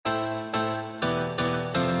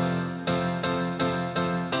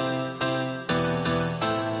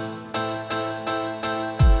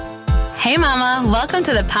Hey mama, welcome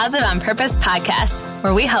to the Positive on Purpose podcast,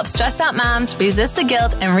 where we help stressed out moms resist the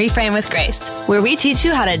guilt and reframe with grace. Where we teach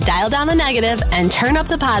you how to dial down the negative and turn up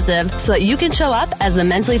the positive so that you can show up as the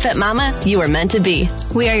mentally fit mama you were meant to be.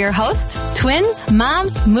 We are your hosts, twins,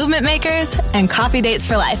 moms, movement makers, and coffee dates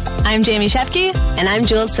for life. I'm Jamie Shefke. And I'm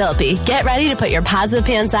Jules Philippi. Get ready to put your positive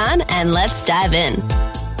pants on and let's dive in.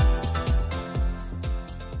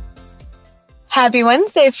 Happy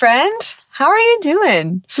Wednesday, friend. How are you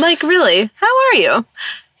doing? Like, really? How are you?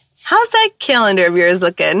 How's that calendar of yours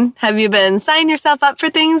looking? Have you been signing yourself up for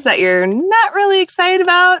things that you're not really excited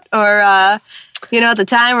about? Or, at the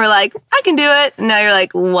time we're like, I can do it. And now you're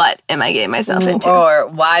like, what am I getting myself into? Or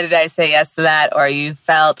why did I say yes to that? Or you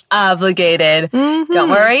felt obligated. Mm-hmm. Don't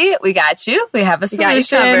worry. We got you. We have a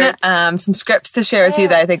solution. Some scripts to share with you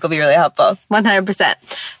that I think will be really helpful. 100%.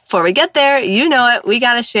 Before we get there, you know it. We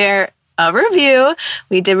got to share a review.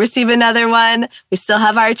 We did receive another one. We still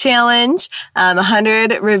have our challenge,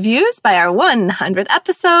 100 reviews by our 100th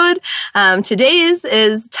episode. Today's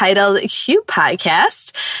is titled Q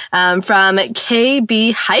Podcast, from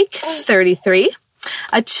KB Hike 33.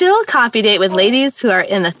 A chill coffee date with ladies who are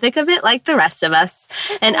in the thick of it like the rest of us.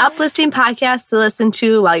 An uplifting podcast to listen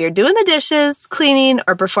to while you're doing the dishes, cleaning,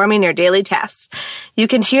 or performing your daily tasks. You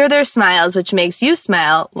can hear their smiles, which makes you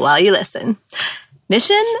smile while you listen.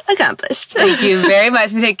 Mission accomplished. Thank you very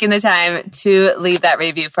much for taking the time to leave that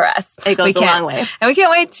review for us. It goes a long way. And we can't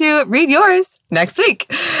wait to read yours next week.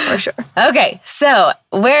 For sure. Okay, so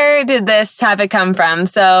where did this topic come from?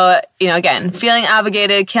 So, again, feeling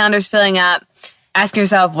obligated, calendars filling up, asking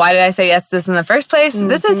yourself, why did I say yes to this in the first place? Mm-hmm.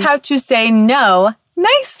 This is how to say no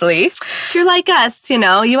nicely. If you're like us, you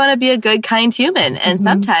want to be a good, kind human. And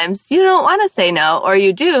sometimes you don't want to say no, or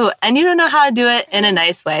you do, and you don't know how to do it in a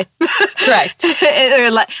nice way. Correct. Or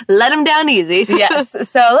let them down easy. Yes.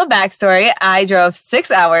 So a little backstory. I drove 6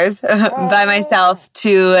 hours by myself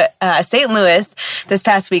to St. Louis this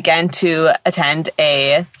past weekend to attend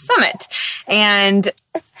a summit. And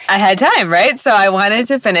I had time, right? So I wanted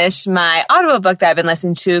to finish my Audible book that I've been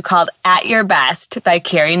listening to called At Your Best by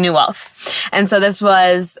Carey Nieuwhof. And so this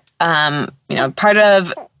was, part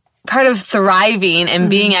of thriving and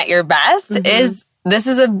being at your best is this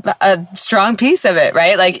is a strong piece of it,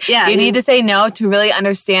 right? You need to say no to really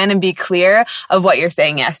understand and be clear of what you're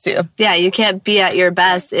saying yes to. Yeah, you can't be at your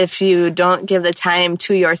best if you don't give the time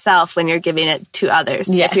to yourself when you're giving it to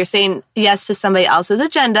others. Yes. If you're saying yes to somebody else's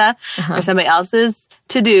agenda or somebody else's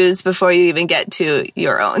to-dos before you even get to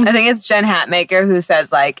your own. I think it's Jen Hatmaker who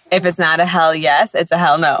says, if it's not a hell yes, it's a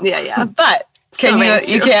hell no. Yeah. But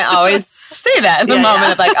you can't always say that in the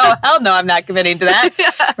moment of oh, hell no, I'm not committing to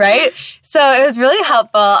that, right? So it was really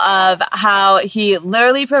helpful of how he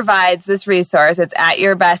literally provides this resource. It's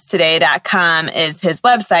atyourbesttoday.com is his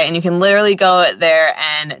website, and you can literally go there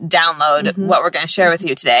and download what we're going to share with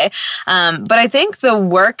you today. But I think the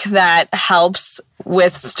work that helps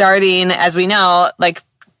with starting, as we know,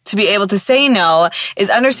 to be able to say no is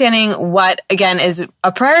understanding what, again, is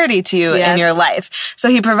a priority to you in your life. So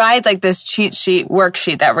he provides this cheat sheet,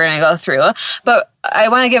 worksheet that we're going to go through. But I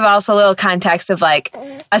want to give also a little context of a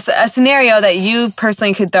scenario that you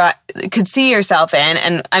personally could see yourself in.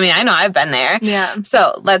 And I mean, I know I've been there. Yeah.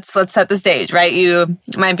 So let's set the stage, right? You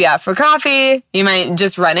might be out for coffee. You might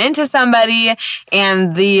just run into somebody,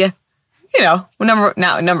 and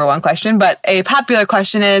number one question, but a popular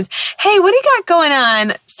question is, hey, what do you got going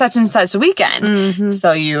on such and such weekend? Mm-hmm.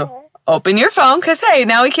 So you open your phone because, hey,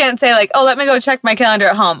 now we can't say let me go check my calendar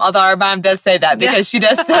at home. Although our mom does say that because she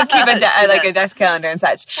does still keep a desk calendar and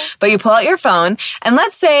such. But you pull out your phone, and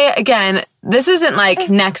let's say, again, this isn't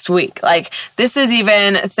next week. This is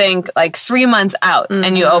even, think 3 months out. Mm-hmm.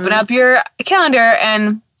 And you open up your calendar,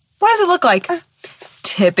 and what does it look like?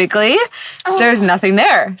 Typically, there's nothing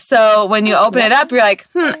there. So when you open it up, you're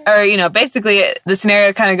or, basically the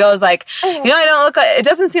scenario kind of goes I don't look it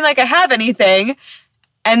doesn't seem like I have anything.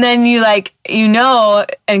 And then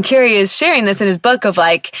and Carey is sharing this in his book of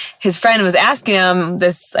his friend was asking him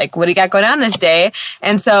this, what do you got going on this day?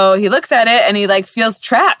 And so he looks at it and he feels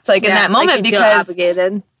trapped, in that moment because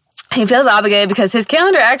obligated. He feels obligated because his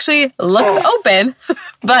calendar actually looks open.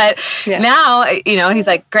 But now, he's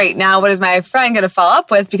great. Now what is my friend going to follow up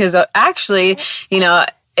with? Because actually,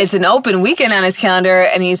 it's an open weekend on his calendar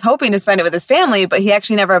and he's hoping to spend it with his family, but he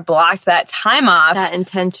actually never blocked that time off. That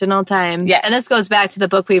intentional time. Yes. And this goes back to the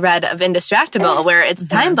book we read of Indistractable, where it's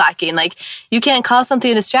time blocking. You can't call something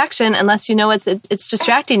a distraction unless you know it's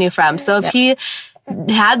distracting you from. So if he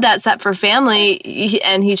had that set for family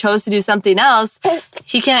and he chose to do something else,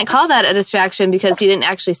 he can't call that a distraction because he didn't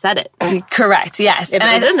actually set it. Correct. Yes. If it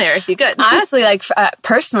was in there, he could. Honestly, like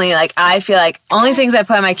personally, like I feel like only things I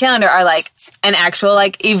put on my calendar are like an actual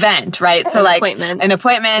like event, right? So like an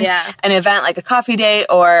appointment, an event like a coffee date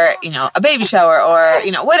or, you know, a baby shower or,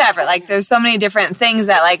 you know, whatever. Like there's so many different things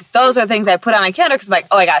that like those are things I put on my calendar because I'm like,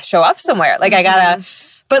 oh, I gotta show up somewhere. Like I gotta.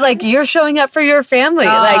 But, like, you're showing up for your family.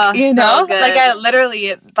 Like, you know? So good. Like, I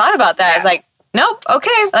literally thought about that. I was like, nope, okay.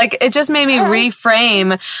 Like, it just made me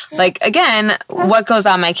reframe, like, again, what goes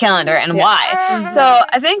on my calendar and why. So,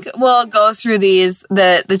 I think we'll go through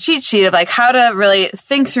the cheat sheet of, like, how to really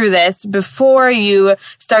think through this before you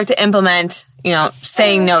start to implement, you know,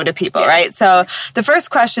 saying no to people, right? So, the first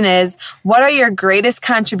question is, what are your greatest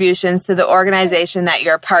contributions to the organization that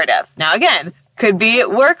you're a part of? Now, again, could be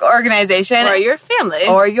work organization. Or your family.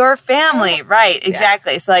 Or your family, right,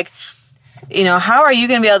 exactly. So, like, you know, how are you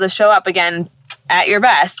going to be able to show up again at your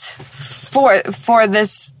best for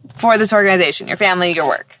this organization, your family, your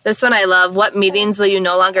work? This one I love. What meetings will you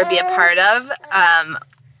no longer be a part of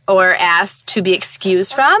or asked to be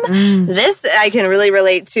excused from? This I can really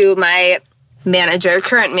relate to my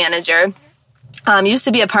current manager. Used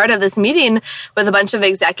to be a part of this meeting with a bunch of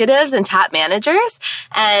executives and top managers.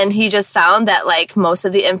 And he just found that like most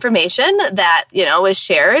of the information that, you know, was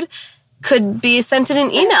shared could be sent in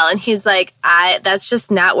an email. And he's like, that's just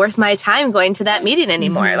not worth my time going to that meeting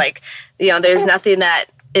anymore. Like, you know, there's nothing that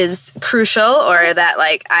is crucial or that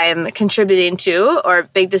like I'm contributing to or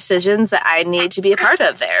big decisions that I need to be a part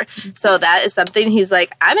of there. So that is something he's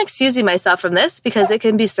like, I'm excusing myself from this because it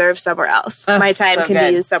can be served somewhere else. My time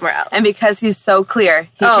can be used somewhere else. And because he's so clear,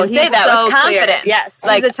 he can say that with confidence. Clear. Yes,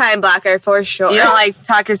 like, he's a time blocker for sure. You don't like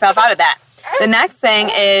talk yourself out of that. The next thing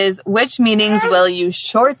is, which meetings will you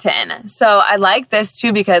shorten? So I like this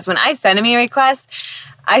too because when I send a meeting request,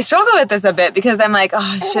 I struggle with this a bit because I'm like,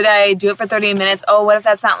 oh, should I do it for 30 minutes? Oh, what if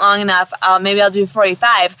that's not long enough? Maybe I'll do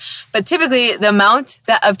 45. But typically, the amount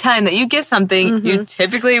of time that you give something, you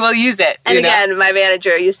typically will use it. And again, my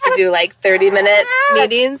manager used to do like 30-minute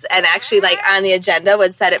meetings and actually like on the agenda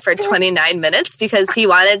would set it for 29 minutes because he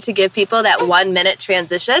wanted to give people that 1 minute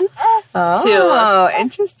transition to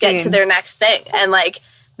interesting. Get to their next thing. And like,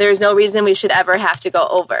 there's no reason we should ever have to go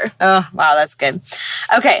over. Oh, wow, that's good.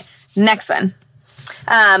 Okay, next one.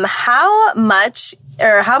 How much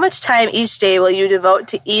time each day will you devote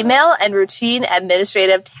to email and routine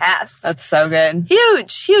administrative tasks? That's so good.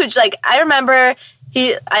 Huge. Like I remember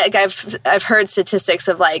I've heard statistics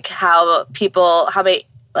of like how many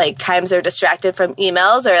like times they're distracted from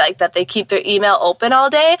emails or like that they keep their email open all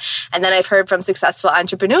day. And then I've heard from successful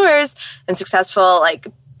entrepreneurs and successful like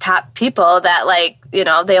top people that like, you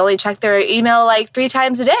know, they only check their email like 3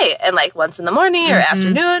 times a day and like once in the morning or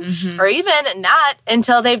afternoon or even not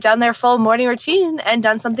until they've done their full morning routine and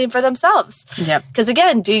done something for themselves. Yep. Because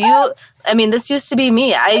again, this used to be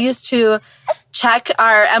me. I used to check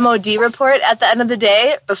our MOD report at the end of the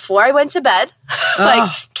day before I went to bed. Like,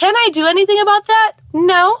 can I do anything about that?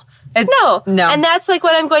 No. No. And that's like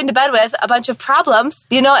what I'm going to bed with, a bunch of problems.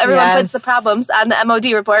 You know, everyone puts the problems on the MOD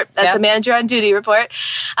report. That's a manager on duty report.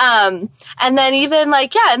 And then even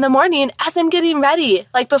like, in the morning as I'm getting ready,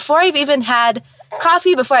 like before I've even had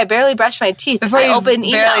coffee, before I barely brushed my teeth, before I open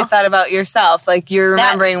email. Barely thought about yourself. Like you're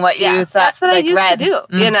remembering what you thought. That's what like, I used read. to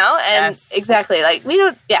do, you know? And exactly. Like we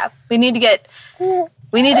need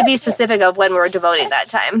to be specific of when we're devoting that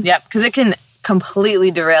time. Yep. Because it can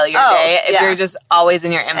completely derail your day if you're just always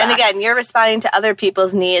in your inbox. And again, you're responding to other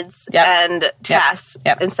people's needs and tasks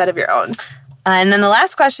instead of your own. And then the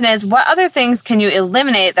last question is, what other things can you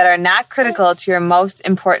eliminate that are not critical to your most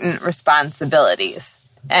important responsibilities?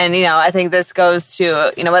 And, you know, I think this goes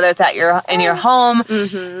to, you know, whether it's in your home,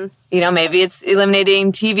 you know, maybe it's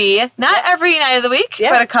eliminating TV, not every night of the week,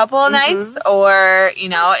 but a couple of nights, or, you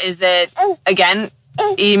know, is it, again,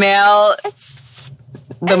 email,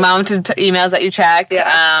 the amount of emails that you check.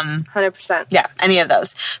 100%. Yeah, any of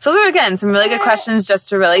those. So those are, again, some really good questions just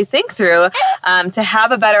to really think through, to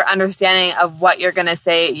have a better understanding of what you're going to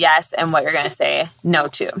say yes and what you're going to say no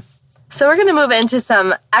to. So we're going to move into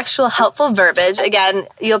some actual helpful verbiage. Again,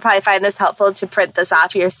 you'll probably find this helpful to print this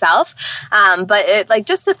off yourself. But it, like,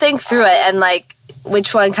 just to think through it and like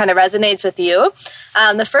which one kind of resonates with you.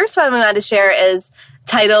 The first one we wanted to share is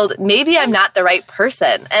titled, Maybe I'm Not the Right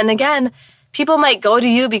Person. And again, people might go to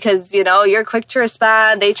you because, you know, you're quick to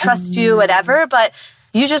respond, they trust you, whatever, but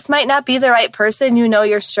you just might not be the right person. You know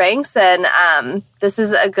your strengths, and this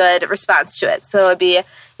is a good response to it. So it would be,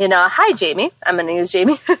 you know, hi, Jamie. I'm going to use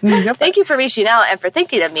Jamie. Thank you for reaching out and for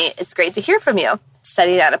thinking of me. It's great to hear from you.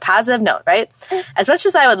 Setting on a positive note, right? As much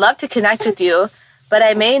as I would love to connect with you, but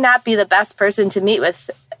I may not be the best person to meet with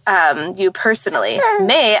you personally.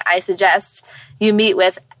 May I suggest you meet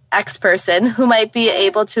with X person who might be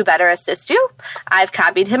able to better assist you? I've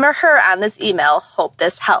copied him or her on this email. Hope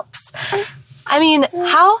this helps. I mean,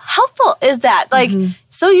 how helpful is that? Like,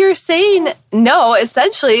 so you're saying no,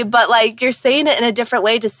 essentially, but like you're saying it in a different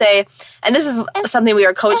way to say, and this is something we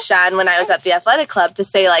were coached on when I was at the athletic club, to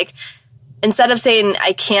say like, instead of saying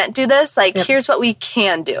I can't do this, like here's what we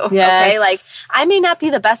can do. Yes. Okay, like I may not be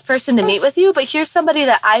the best person to meet with you, but here's somebody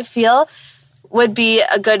that I feel would be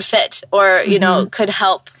a good fit, or you know, could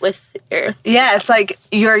help with your. Yeah, it's like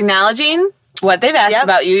you're acknowledging what they've asked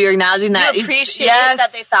about you. You're acknowledging that you appreciate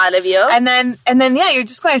that they thought of you, and then yeah, you're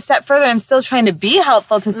just going a step further and still trying to be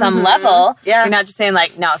helpful to some level. Yeah, you're not just saying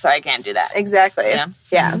like, no, sorry, I can't do that. Exactly.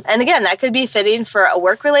 Yeah. And again, that could be fitting for a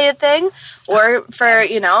work related thing, or for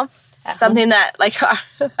you know. Something that, like,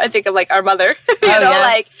 I think of, like, our mother.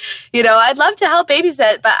 Like, you know, I'd love to help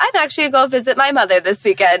babysit, but I'm actually going to go visit my mother this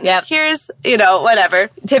weekend. Yep. Here's, you know, whatever.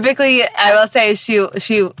 Typically, I will say she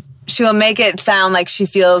will make it sound like she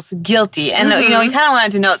feels guilty. And, you know, we kind of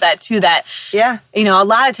wanted to note that, too, that, you know, a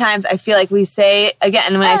lot of times I feel like we say,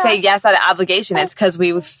 again, when I say yes out of obligation, it's because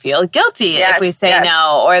we feel guilty if we say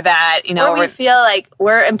no, or that, you know. Or we feel like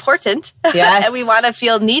we're important. Yes. And we want to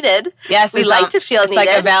feel needed. Yes. We like to feel needed. It's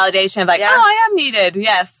like a validation of like, oh, I am needed.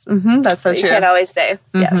 Yes. That's so true. You can always say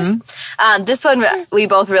yes. This one we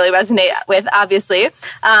both really resonate with, obviously.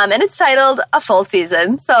 And it's titled A Full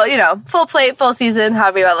Season. So, you know, full plate, full season,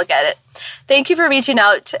 however you want to look at it. Thank you for reaching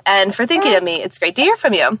out and for thinking of me. It's great to hear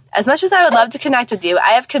from you. As much as I would love to connect with you, I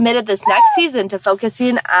have committed this next season to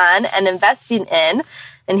focusing on and investing in,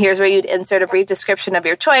 and here's where you'd insert a brief description of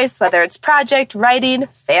your choice, whether it's project, writing,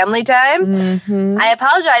 family time. I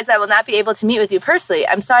apologize I will not be able to meet with you personally.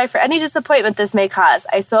 I'm sorry for any disappointment this may cause.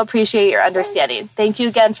 I so appreciate your understanding. Thank you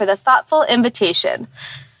again for the thoughtful invitation.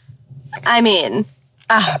 I mean,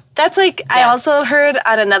 that's like, I also heard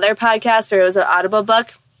on another podcast, or it was an Audible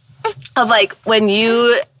book, of like when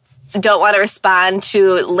you don't want to respond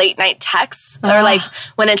to late night texts, or like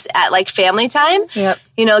when it's at like family time,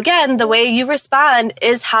 you know, again, the way you respond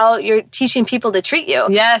is how you're teaching people to treat you.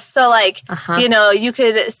 Yes. So like, you know, you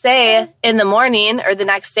could say in the morning or the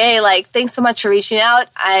next day, like, thanks so much for reaching out.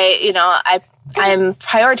 I'm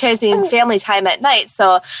prioritizing family time at night,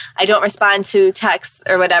 so I don't respond to texts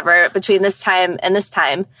or whatever between this time and this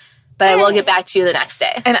time, but I will get back to you the next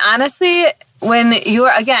day. And honestly, when you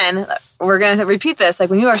are, again, we're going to repeat this,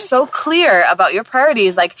 like when you are so clear about your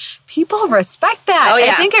priorities, like people respect that.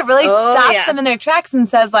 I think it really stops them in their tracks and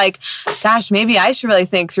says like, gosh, maybe I should really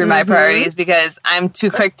think through my priorities because I'm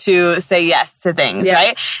too quick to say yes to things,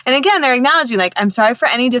 right? And again, they're acknowledging like, I'm sorry for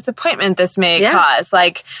any disappointment this may cause.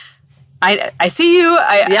 Like, I see you.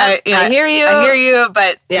 I hear you. I hear you.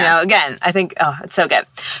 But, you know, again, I think, it's so good.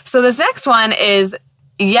 So this next one is,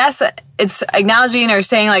 yes, it's acknowledging or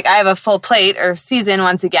saying like, I have a full plate or season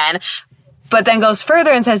once again, but then goes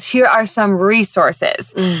further and says, here are some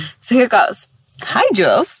resources. So here it goes. Hi,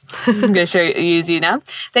 Jules. I'm going to use you now.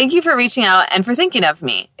 Thank you for reaching out and for thinking of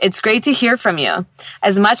me. It's great to hear from you.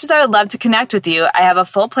 As much as I would love to connect with you, I have a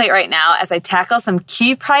full plate right now as I tackle some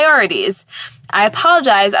key priorities. I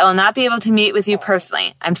apologize. I will not be able to meet with you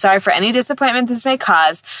personally. I'm sorry for any disappointment this may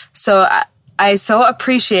cause. So I so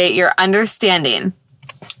appreciate your understanding.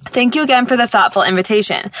 Thank you again for the thoughtful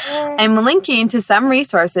invitation. I'm linking to some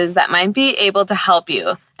resources that might be able to help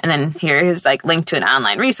you. And then here is like link to an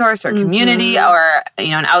online resource or community or, you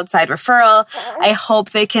know, an outside referral. I hope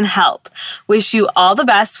they can help. Wish you all the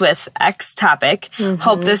best with X topic.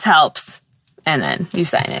 Hope this helps. And then you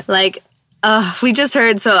sign it. Like, we just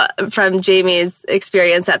heard from Jamie's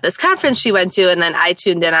experience at this conference she went to, and then I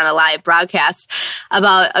tuned in on a live broadcast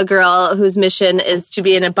about a girl whose mission is to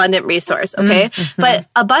be an abundant resource, okay? But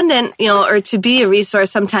abundant, you know, or to be a resource,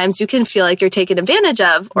 sometimes you can feel like you're taken advantage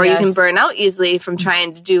of, or you can burn out easily from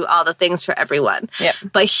trying to do all the things for everyone.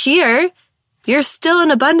 But here, you're still an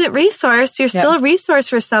abundant resource. You're still a resource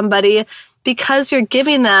for somebody because you're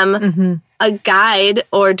giving them a guide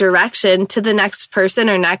or direction to the next person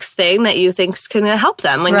or next thing that you think is going to help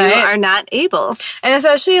them when you are not able. And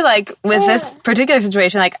especially like with this particular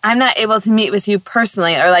situation, like I'm not able to meet with you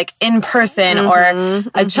personally or like in person or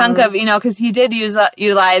a chunk of, you know, because he did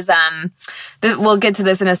utilize, we'll get to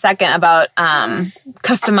this in a second about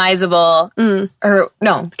customizable or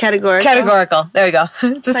no. Categorical. There we go.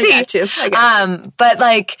 It's a C. I got you. But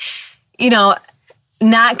like, you know,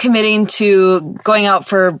 not committing to going out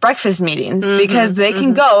for breakfast meetings because they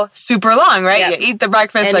can go super long, right? You eat the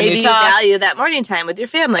breakfast and then maybe you talk. You value that morning time with your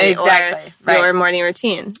family or your morning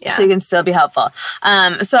routine. So you can still be helpful.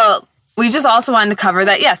 So we just also wanted to cover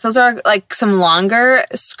that. Yes, those are like some longer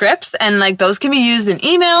scripts, and like those can be used in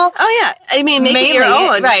email. Oh yeah, I mean, make it your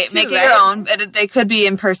own, right? too, Make it your own. They could be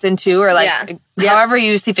in person too, or like however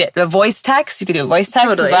you see fit. A voice text, you could do a voice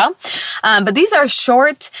text as well. But these are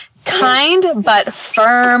short, kind but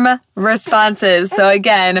firm responses. So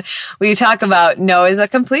again, we talk about no is a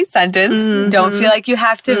complete sentence. Don't feel like you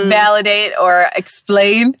have to validate or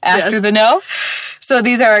explain after the no. So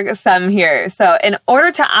these are some here. So in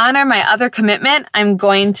order to honor my other commitment, I'm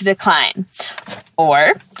going to decline.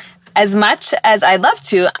 Or as much as I'd love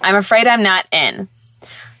to, I'm afraid I'm not in.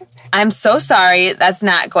 I'm so sorry, that's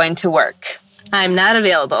not going to work. I'm not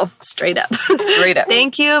available. Straight up. Straight up.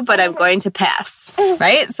 Thank you, but I'm going to pass.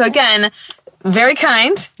 Right? So again, very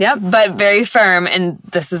kind, but very firm, and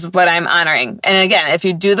this is what I'm honoring. And again, if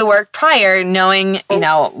you do the work prior, knowing,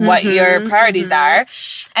 what your priorities are.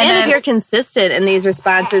 And then, if you're consistent in these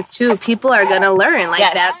responses too, people are going to learn.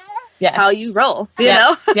 Like that's how you roll, you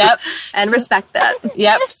know? Yep. And respect that.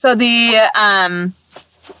 Yep. So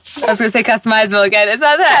I was going to say customizable again. It's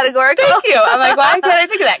not that. Categorical. Thank you. I'm like, why can't I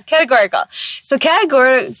think of that? Categorical. So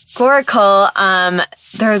categorical,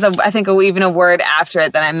 there's I think even a word after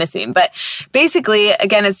it that I'm missing. But basically,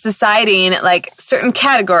 again, it's deciding like certain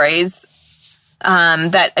categories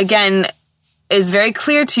that, again, is very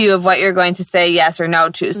clear to you of what you're going to say yes or no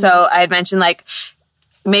to. So I had mentioned like,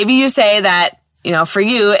 maybe you say that, for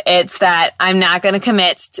you, it's that I'm not going to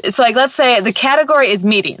commit. So like, let's say the category is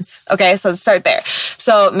meetings. Okay. So let's start there.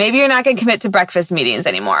 So maybe you're not going to commit to breakfast meetings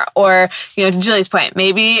anymore. Or, to Julie's point,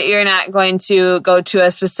 maybe you're not going to go to a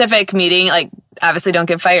specific meeting. Like, obviously don't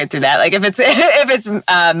get fired through that. Like if it's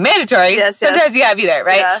mandatory, sometimes you gotta be there,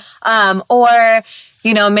 right? Yeah. Or,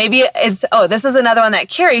 maybe it's, this is another one that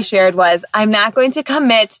Carrie shared was, I'm not going to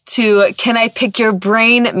commit to can I pick your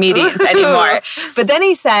brain meetings anymore. But then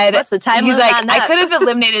he said, what's the time he's limit like, on that? I could have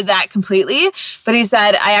eliminated that completely. But he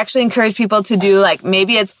said, I actually encourage people to do like,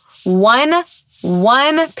 maybe it's one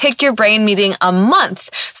pick your brain meeting a month.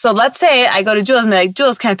 So let's say I go to Jules and be like,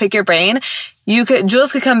 Jules, can I pick your brain?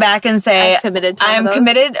 Jules could come back and say, I'm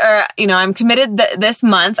committed this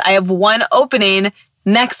month. I have one opening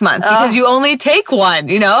next month because you only take one,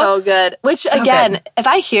 So good. Which again, if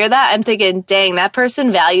I hear that, I'm thinking, dang, that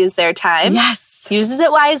person values their time. Yes. Uses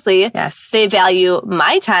it wisely. Yes. They value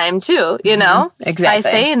my time too, Exactly. By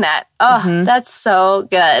saying that. That's so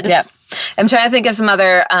good. Yep. I'm trying to think of some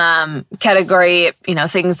other category,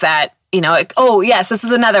 things that, yes, this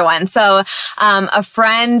is another one. So a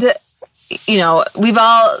friend, we've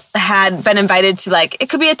all been invited to like, it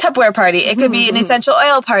could be a Tupperware party. It could be an essential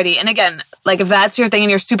oil party. And again, like if that's your thing and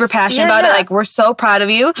you're super passionate about it, like we're so proud of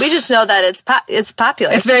you. We just know that it's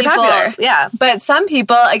popular. It's very popular. Yeah. But some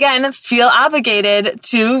people, again, feel obligated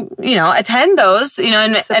to, attend those,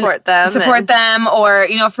 and support them. Or,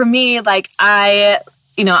 for me, like I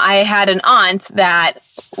had an aunt that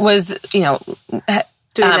was,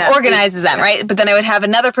 organizes them, right? But then I would have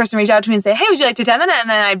another person reach out to me and say, hey, would you like to attend that? And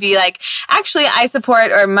then I'd be like, actually, I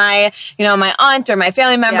support, or my aunt or my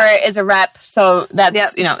family member is a rep. So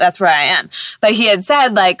that's, that's where I am. But he had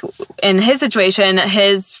said, like, in his situation,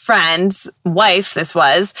 his friend's wife, this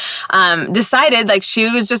was, decided like she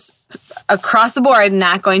was just across the board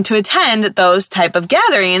not going to attend those type of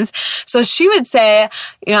gatherings. So she would say,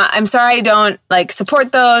 I'm sorry I don't like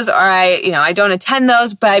support those, or I don't attend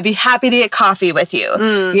those, but I'd be happy to get coffee with you,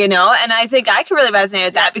 and I think I can really resonate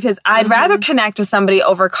with that because I'd rather connect with somebody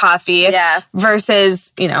over coffee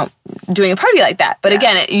versus, doing a party like that. But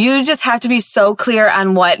again, you just have to be so clear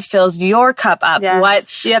on what fills your cup up. Yes.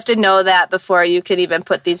 What you have to know that before you could even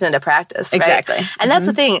put these into practice. Right? Exactly. And that's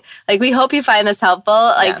the thing. Like, we hope you find this helpful.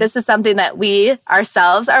 Like, this is something that we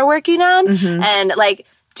ourselves are working on, and like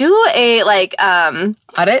do a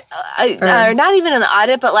audit, or not even an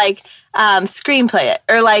audit, but like screenplay it,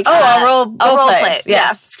 or like a role play it.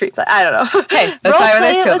 Yes. Screenplay. I don't know. Hey, that's role why play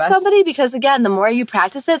there's it two with of us. somebody, because again, the more you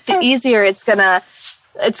practice it, the easier you're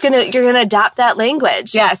gonna adopt that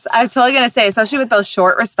language. Yes, I was totally gonna say, especially with those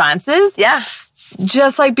short responses. Yeah,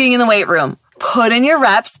 just like being in the weight room. Put in your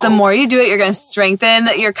reps. The more you do it, you're going to strengthen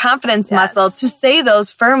your confidence muscle to say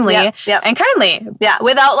those firmly and kindly. Yeah,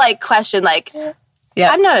 without like question, like,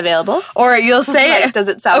 I'm not available. Or you'll say, like, does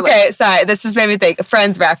it sound sorry, this just made me think,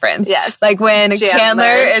 Friends reference. Yes. Like when Chandler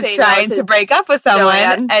is trying to break up with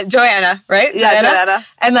someone, and Joanna, right? Yeah, Joanna.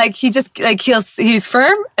 And like he just, like he's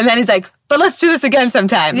firm, and then he's like, but let's do this again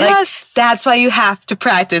sometime. Yes. Like, that's why you have to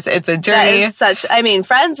practice. It's a journey. That is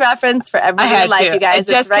Friends reference for everyone in life, you guys.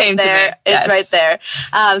 It just came right there. To me. Yes. It's right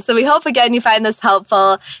there. So we hope, again, you find this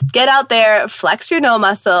helpful. Get out there, flex your no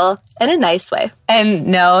muscle in a nice way. And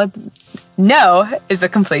no is a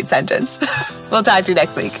complete sentence. We'll talk to you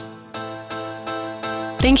next week.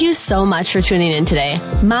 Thank you so much for tuning in today.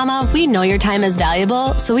 Mama, we know your time is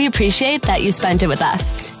valuable, so we appreciate that you spent it with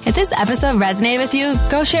us. If this episode resonated with you,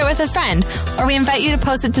 go share it with a friend, or we invite you to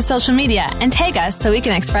post it to social media and tag us so we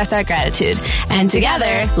can express our gratitude. And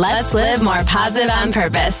together, let's live more positive on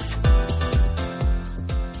purpose.